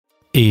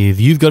If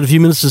you've got a few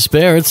minutes to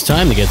spare, it's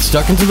time to get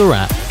stuck into the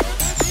wrap.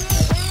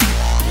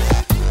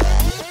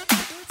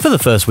 For the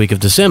first week of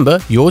December,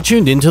 you're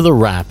tuned into The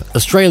Wrap,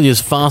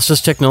 Australia's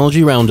fastest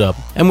technology roundup.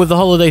 And with the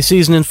holiday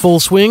season in full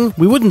swing,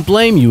 we wouldn't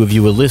blame you if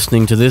you were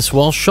listening to this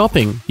while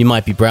shopping. You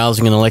might be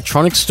browsing an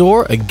electronics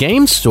store, a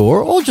game store,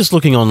 or just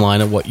looking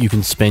online at what you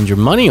can spend your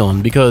money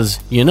on because,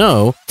 you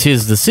know,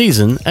 'tis the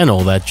season and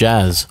all that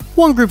jazz.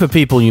 One group of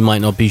people you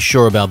might not be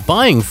sure about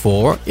buying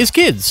for is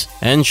kids.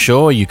 And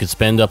sure, you could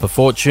spend up a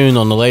fortune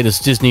on the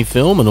latest Disney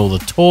film and all the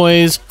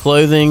toys,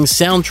 clothing,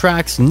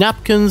 soundtracks,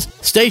 napkins,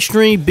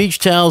 stationery, beach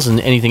towels, and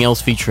anything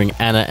else featuring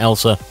Anna,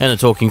 Elsa, and a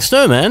talking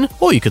snowman,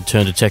 or you could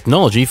turn to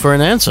technology for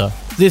an answer.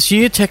 This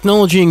year,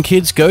 technology and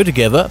kids go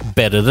together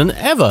better than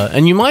ever,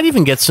 and you might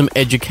even get some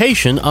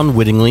education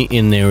unwittingly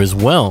in there as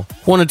well.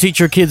 Want to teach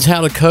your kids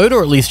how to code,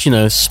 or at least,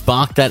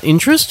 spark that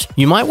interest?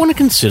 You might want to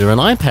consider an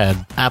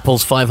iPad.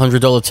 Apple's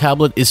 $500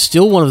 tablet is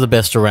still one of the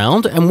best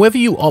around, and whether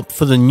you opt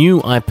for the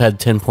new iPad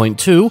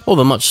 10.2 or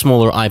the much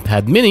smaller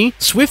iPad mini,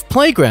 Swift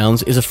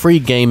Playgrounds is a free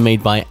game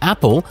made by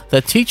Apple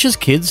that teaches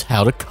kids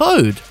how to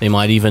code. They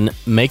might even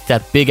make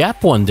that big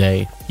app one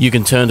day. You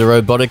can turn to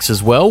robotics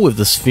as well with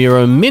the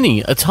Sphero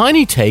Mini, a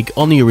tiny take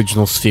on the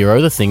original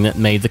Sphero, the thing that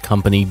made the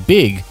company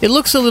big. It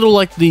looks a little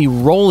like the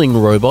rolling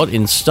robot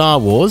in Star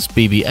Wars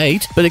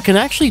BB-8, but it can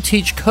actually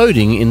teach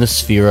coding in the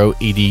Sphero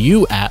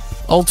EDU app.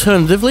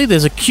 Alternatively,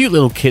 there's a cute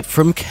little kit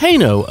from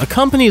Kano, a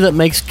company that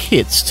makes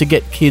kits to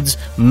get kids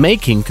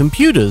making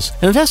computers,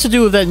 and it has to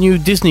do with that new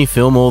Disney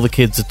film all the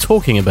kids are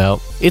talking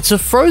about. It's a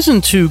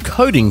Frozen 2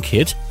 coding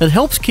kit that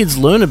helps kids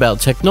learn about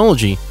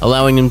technology,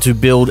 allowing them to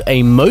build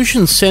a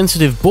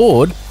motion-sensitive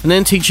board and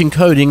then teaching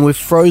coding with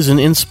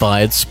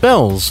Frozen-inspired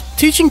spells.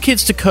 Teaching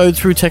kids to code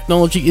through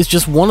technology is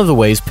just one of the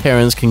ways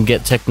parents can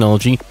get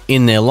technology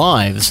in their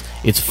lives.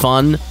 It's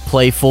fun,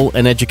 playful,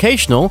 and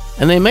educational,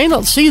 and they may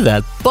not see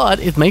that, but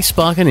it may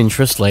spark an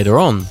interest later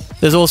on.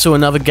 There's also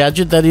another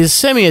gadget that is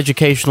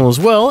semi-educational as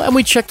well, and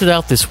we checked it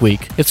out this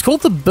week. It's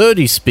called the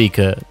Birdie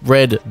Speaker,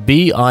 read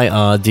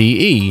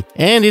B-I-R-D-E,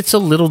 and it's a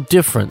little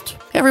different.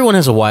 Everyone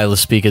has a wireless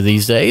speaker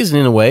these days, and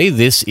in a way,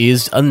 this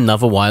is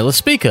another wireless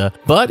speaker,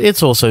 but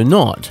it's also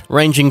not.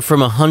 Ranging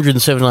from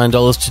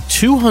 $179 to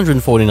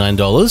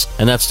 $249,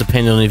 and that's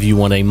depending on if you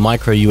want a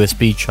micro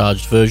USB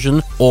charged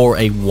version or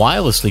a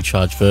wirelessly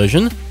charged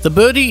version. The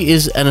Birdie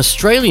is an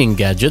Australian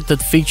gadget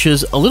that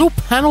features a little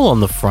panel on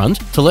the front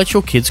to let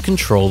your kids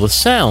control the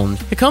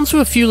sound. It comes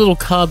with a few little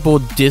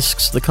cardboard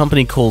discs the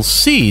company calls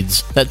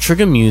Seeds that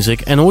trigger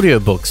music and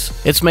audiobooks.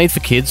 It's made for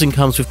kids and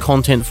comes with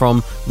content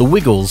from The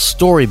Wiggles,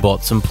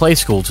 Storybots, and Play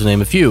School, to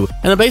name a few,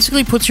 and it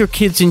basically puts your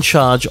kids in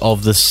charge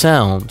of the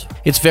sound.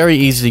 It's very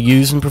easy to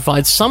use and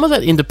provides some of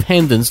that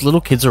independence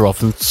little kids are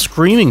often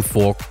screaming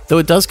for, though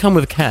it does come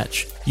with a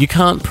catch. You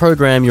can't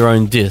program your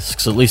own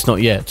discs, at least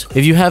not yet.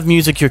 If you have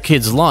music your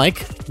kids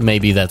like,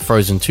 maybe that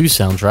Frozen 2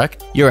 soundtrack,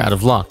 you're out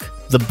of luck.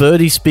 The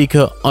Birdie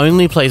speaker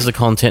only plays the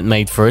content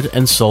made for it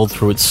and sold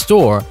through its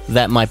store.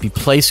 That might be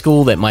Play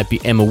School, that might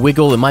be Emma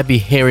Wiggle, it might be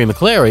Harry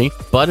McClary,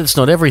 but it's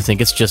not everything,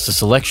 it's just a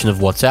selection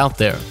of what's out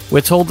there. We're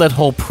told that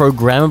whole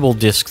programmable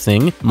disc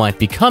thing might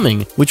be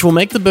coming, which will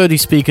make the Birdie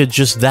speaker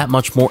just that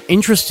much more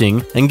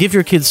interesting and give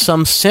your kids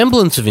some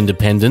semblance of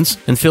independence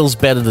and feels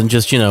better than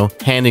just,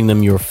 handing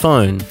them your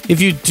phone.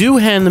 If you do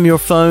hand them your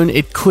phone,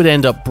 it could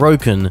end up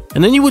broken,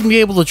 and then you wouldn't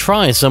be able to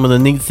try some of the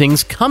neat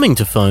things coming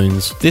to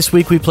phones. This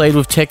week we played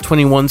with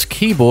Tech21's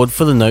keyboard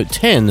for the Note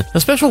 10, a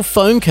special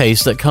phone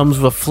case that comes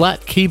with a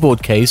flat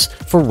keyboard case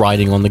for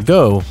writing on the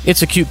go.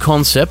 It's a cute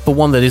concept, but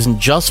one that isn't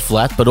just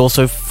flat, but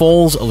also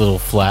falls a little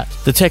flat.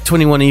 The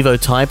Tech21 Evo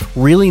Type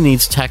really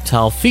needs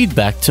tactile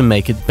feedback to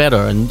make it better,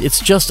 and it's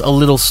just a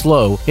little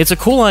slow. It's a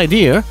cool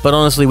idea, but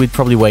honestly we'd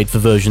probably wait for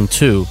version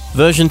 2.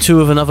 Version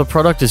 2 of another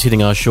product is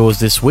hitting our shores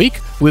this week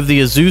with the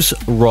Asus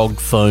ROG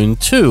Phone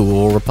 2,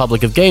 or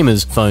Republic of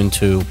Gamers Phone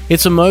 2.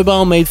 It's a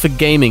mobile made for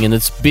gaming, and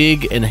it's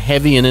big and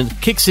heavy, and it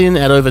kicks in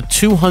at over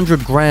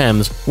 200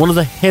 grams, one of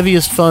the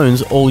heaviest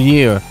phones all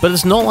year. But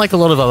it's not like a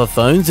lot of other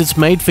phones, it's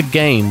made for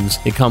games.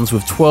 It comes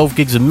with 12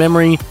 gigs of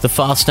memory, the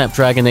fast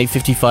Snapdragon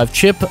 855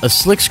 chip, a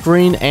slick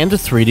screen, and a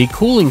 3D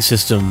cooling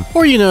system.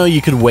 Or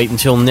you could wait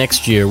until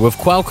next year, with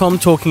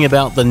Qualcomm talking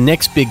about the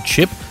next big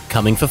chip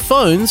coming for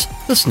phones,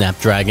 the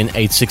Snapdragon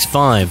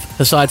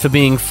 865. Aside for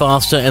being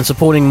faster and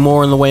supporting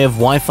more in the way of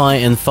Wi-Fi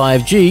and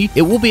 5G,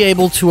 it will be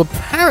able to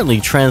apparently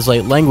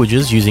translate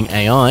languages using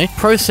AI,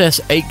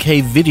 process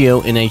 8K video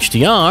in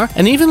HDR,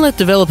 and even let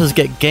developers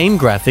get game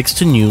graphics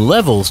to new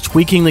levels,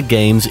 tweaking the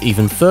games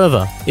even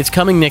further. It's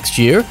coming next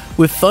year,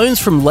 with phones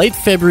from late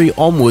February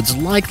onwards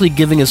likely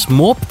giving us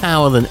more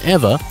power than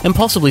ever, and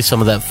possibly some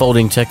of that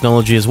folding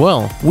technology as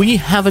well. We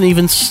haven't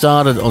even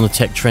started on the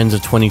tech trends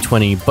of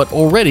 2020, but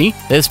already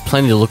there's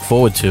plenty to look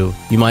forward to.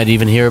 You might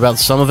even hear about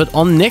some of it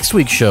on next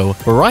week's show,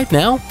 but right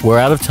now, we're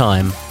out of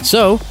time.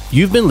 So,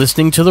 you've been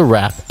listening to The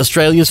Wrap,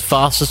 Australia's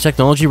fastest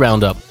technology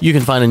roundup. You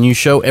can find a new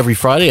show every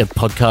Friday at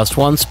Podcast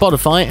One,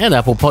 Spotify, and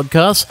Apple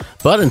Podcasts,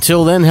 but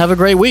until then, have a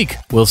great week.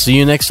 We'll see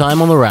you next time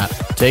on The Wrap.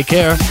 Take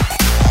care.